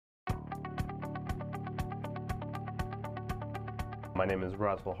My name is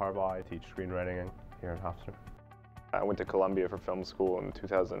Harbaugh. I teach screenwriting here at Hofstra. I went to Columbia for film school in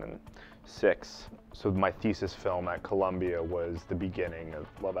 2006. So my thesis film at Columbia was the beginning of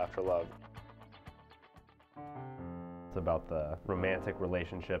Love After Love. It's about the romantic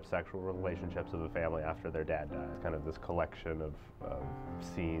relationships, sexual relationships of a family after their dad died. Kind of this collection of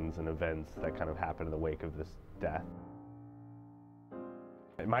scenes and events that kind of happen in the wake of this death.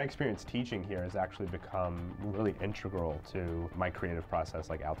 My experience teaching here has actually become really integral to my creative process,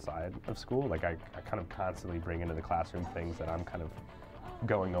 like outside of school. Like I kind of constantly bring into the classroom things that I'm kind of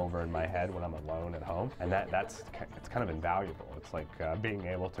going over in my head when I'm alone at home, and it's kind of invaluable. It's like being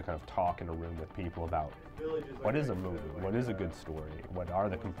able to kind of talk in a room with people about what is a movie, what is a good story, what are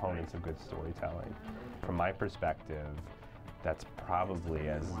the components of good storytelling. From my perspective, that's probably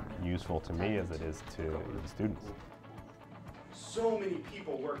as useful to me as it is to the students. So many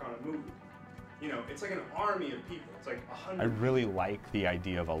people work on a movie. You know, it's like an army of people. It's like 100. I really like the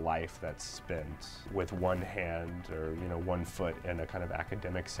idea of a life that's spent with one hand or, one foot in a kind of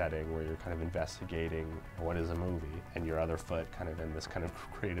academic setting where you're kind of investigating what is a movie, and your other foot kind of in this kind of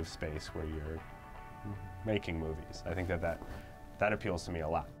creative space where you're making movies. I think that appeals to me a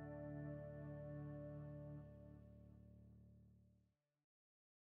lot.